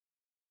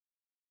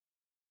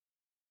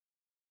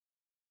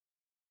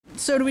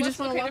So do we just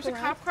want to walk there's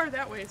around? a cop car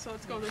that way, so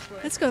let's go this way.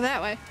 Let's go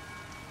that way.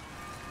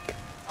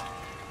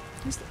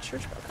 Where's the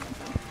church bell coming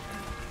from?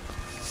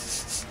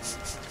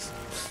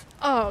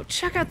 Oh,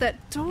 check out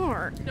that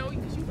door. No,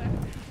 because you left.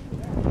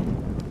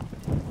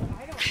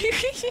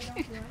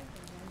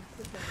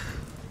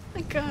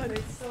 My God.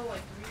 It's so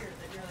like weird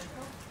that you're like,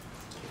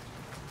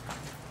 oh.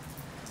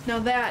 Now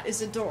that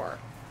is a door.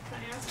 Can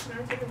I ask? Can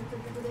I take a picture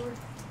of the door?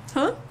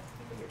 Huh?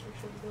 Take a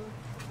picture of the door.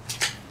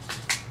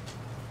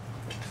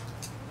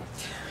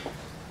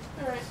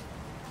 Alright.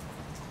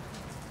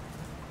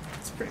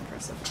 It's pretty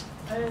impressive.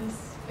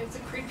 It's a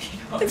creepy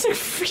door. It's a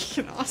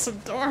freaking awesome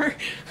door.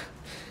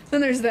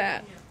 Then there's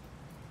that.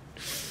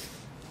 Yeah.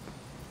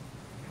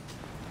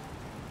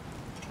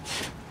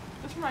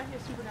 This reminds me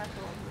of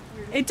Supernatural.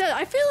 Weird. It does.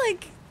 I feel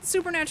like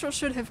Supernatural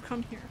should have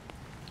come here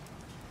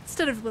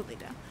instead of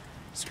Lilydale.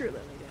 Screw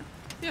Lilydale.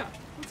 Yeah,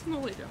 what's in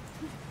Lilydale?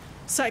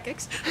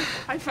 Psychics.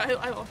 I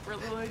love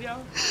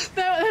Lilydale.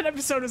 That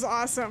episode was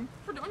awesome.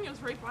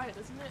 Fredonia's right by it,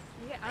 isn't it?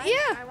 Yeah,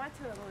 Yeah. I went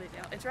to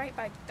Lilydale. It's right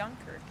by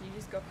Dunkirk. You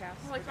just go past.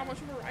 Like, how much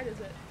of a ride is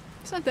it?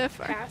 It's not that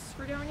far. Past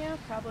Fredonia?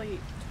 Probably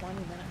 20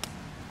 minutes.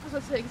 I was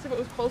gonna say, because if it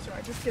was closer,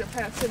 I'd just get a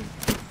pass and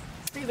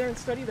stay there and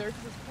study there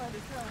because it's quite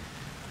a town.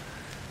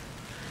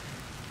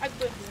 I'd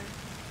live there.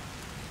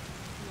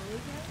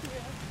 Lilydale?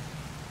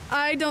 Yeah.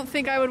 I don't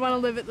think I would want to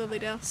live at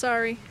Lilydale.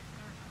 Sorry.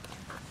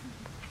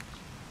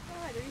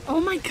 God, are you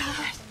Oh my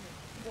God.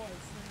 was?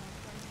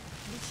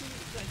 Did she,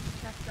 like,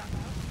 have to drop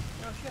out?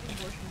 No, she had an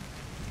abortion.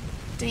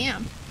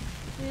 Damn.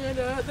 And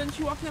then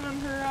she walked in on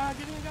her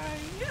getting a guy,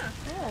 yeah.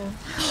 Oh.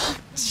 That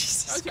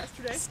was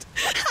yesterday.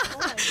 Oh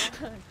my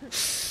god.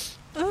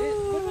 What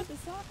Oh. about the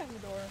sock on the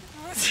door?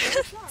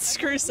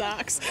 Screw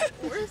socks.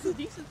 Where's the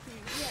decency?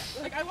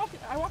 Yeah. Like, I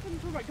walk in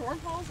through my dorm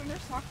halls and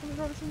there's socks on the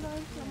door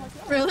sometimes. And I'm like,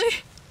 oh. Really?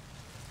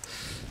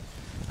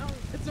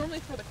 It's normally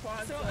for the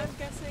quad. So I'm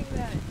guessing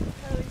that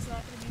Carly's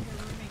not going to be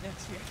her roommate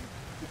next year.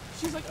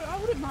 She's like, I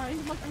wouldn't mind.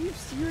 I'm like, are you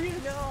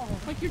serious? No.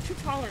 Like, you're too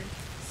tolerant.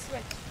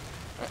 Switch.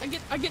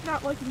 I get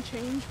not liking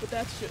change, but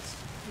that's just,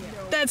 you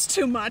know. That's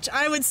too much.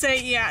 I would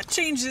say, yeah,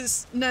 change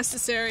is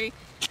necessary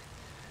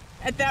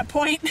at that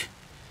point.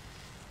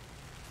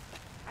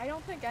 I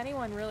don't think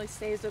anyone really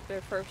stays with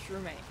their first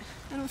roommate.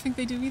 I don't think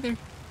they do either.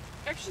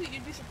 Actually,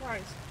 you'd be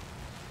surprised.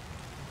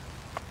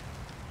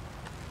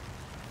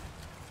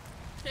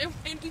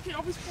 And you can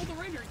always pull the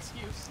writer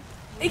excuse.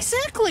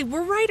 Exactly.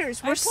 We're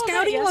writers. We're I pulled that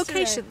scouting yesterday.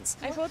 locations.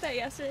 I pulled that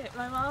yesterday.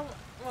 My mom,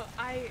 well,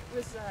 I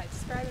was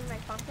describing my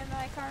pumpkin that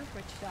I carved,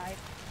 which died.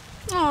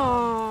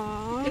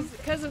 Aww.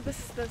 Because of the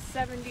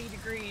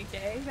 70-degree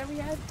day that we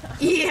had.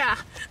 Yeah.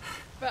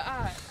 But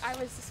I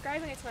was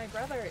describing it to my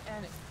brother,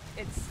 and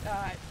it's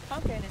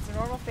pumpkin. It's a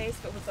normal face,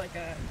 but with like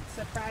a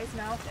surprise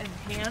mouth and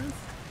hands,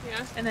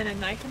 Yeah. and then a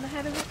knife in the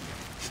head of it.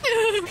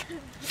 And,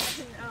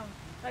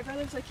 my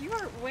brother's like, you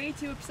are way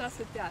too obsessed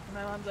with death. And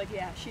my mom's like,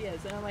 yeah, she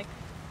is. And I'm like,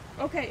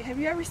 okay, have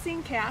you ever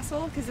seen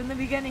Castle? Because in the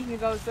beginning he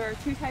goes, there are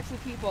two types of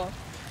people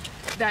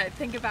that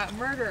think about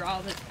murder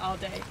all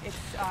day. It's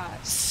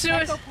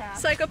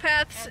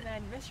Psychopaths. and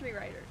then mystery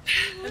writers.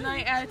 And then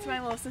I added to my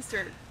little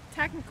sister,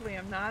 technically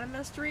I'm not a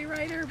mystery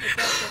writer, but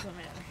that doesn't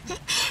matter.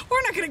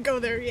 We're not gonna go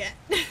there yet.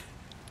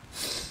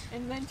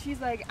 And then she's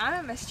like,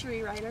 I'm a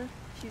mystery writer.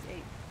 She's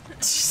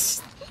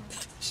 8.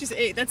 She's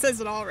 8. That says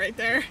it all right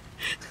there.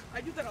 I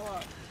do that a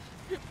lot.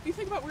 You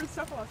think about weird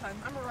stuff all the time.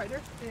 I'm a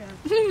writer.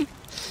 Yeah.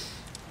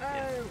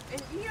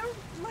 And you know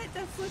what?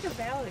 That's like a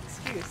valid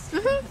excuse.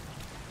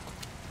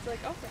 It's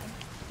like, okay.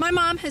 My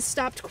mom has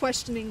stopped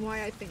questioning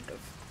why I think of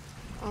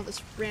all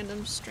this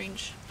random,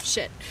 strange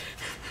shit.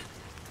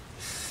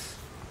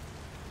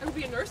 I would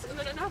be a nurse and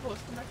then a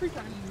novelist in my free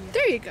time.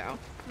 There you go.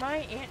 My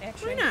aunt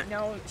actually, Why not?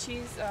 no,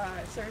 she's a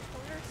surgical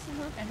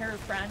nurse, and her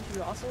friend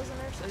who also is a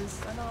nurse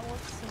is a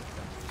novelist.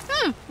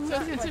 Oh,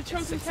 So it's a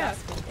chosen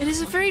path. it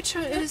is a very it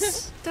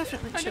is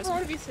definitely I never chosen.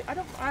 want to be. I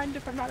don't mind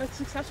if I'm not a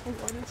successful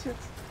one. It's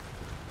just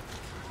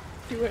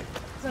do it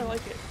because I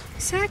like it.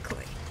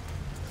 Exactly.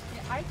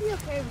 Yeah, I'd be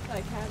okay with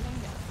like having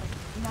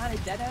like not a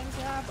dead end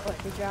job, but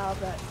like a job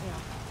that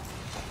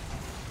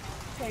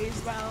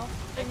pays well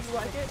And you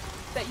like it.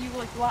 that you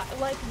like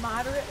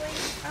moderately.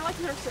 I like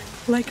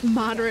nursing. Like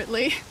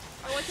moderately.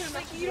 I like it enough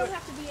Like to you do don't it.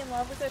 have to be in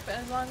love with it, but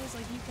as long as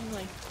like you can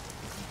like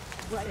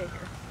write it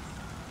here.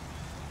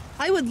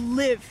 I would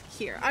live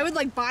here. I would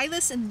like buy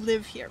this and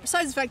live here.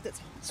 Besides the fact that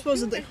it's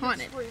supposedly I feel like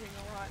haunted. you're screaming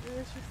a lot. And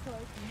it's just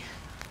like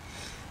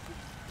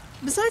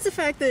Besides the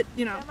fact that,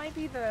 you know, That might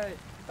be the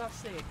Buff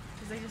State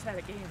because they just had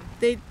a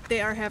game. they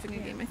are having a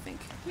game, I think.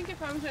 I think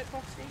if I was at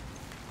Buff State,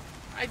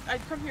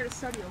 I'd come here to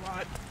study a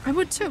lot. I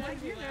would too.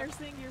 Like you're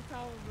nursing, you're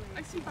probably.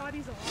 I see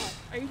bodies a lot.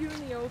 Are you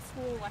doing the old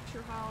school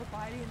lecture hall,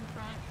 body in the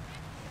front?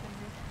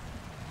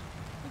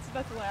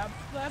 That's the lab.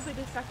 The lab, they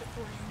dissect it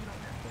for you. You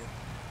don't have to.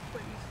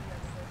 But you see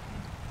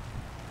everything.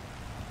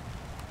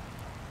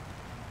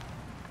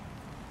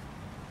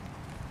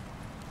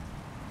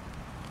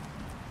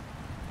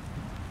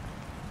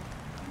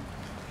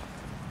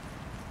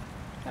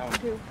 That one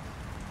too.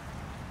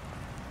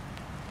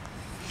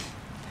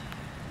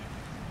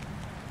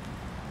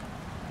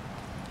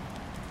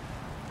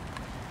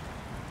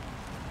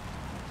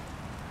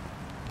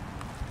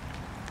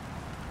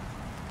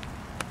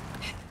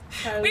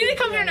 Carly We need to would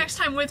come be here like- next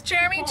time with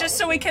Jeremy just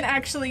so we can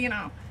actually, you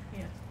know.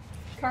 Yeah.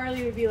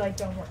 Carly would be like,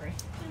 don't worry.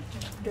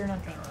 They're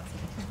not gonna arrest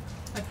me.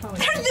 I'd probably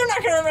They're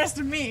not gonna arrest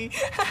me.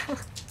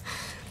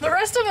 The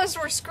rest of us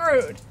were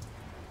screwed.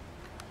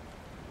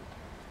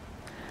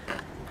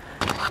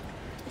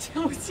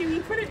 Oh, see, we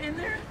put it in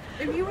there.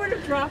 If you would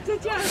have dropped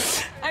it,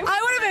 Jess, I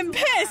would have been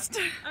pissed.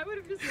 I would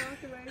have just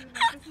walked away and been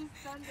like, this is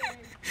Sunday.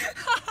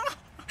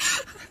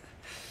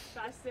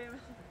 Best day.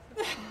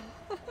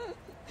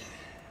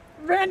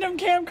 Random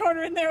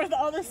camcorder in there with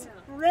all this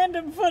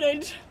random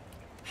footage.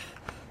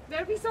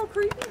 That'd be so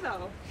creepy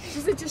though.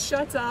 Because it just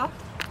shuts off.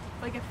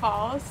 Like it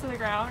falls to the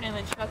ground and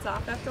then shuts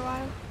off after a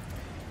while.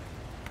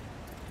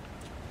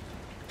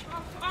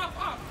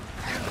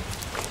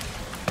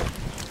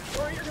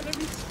 Or you're gonna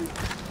be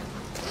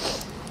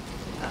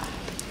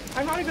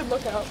I'm not a good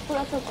lookout, but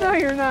that's okay. No,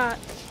 you're not.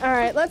 All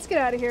right, let's get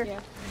out of here. Yeah.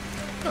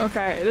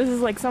 Okay, this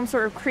is like some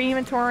sort of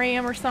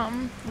crematorium or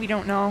something. We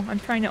don't know. I'm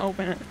trying to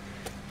open it.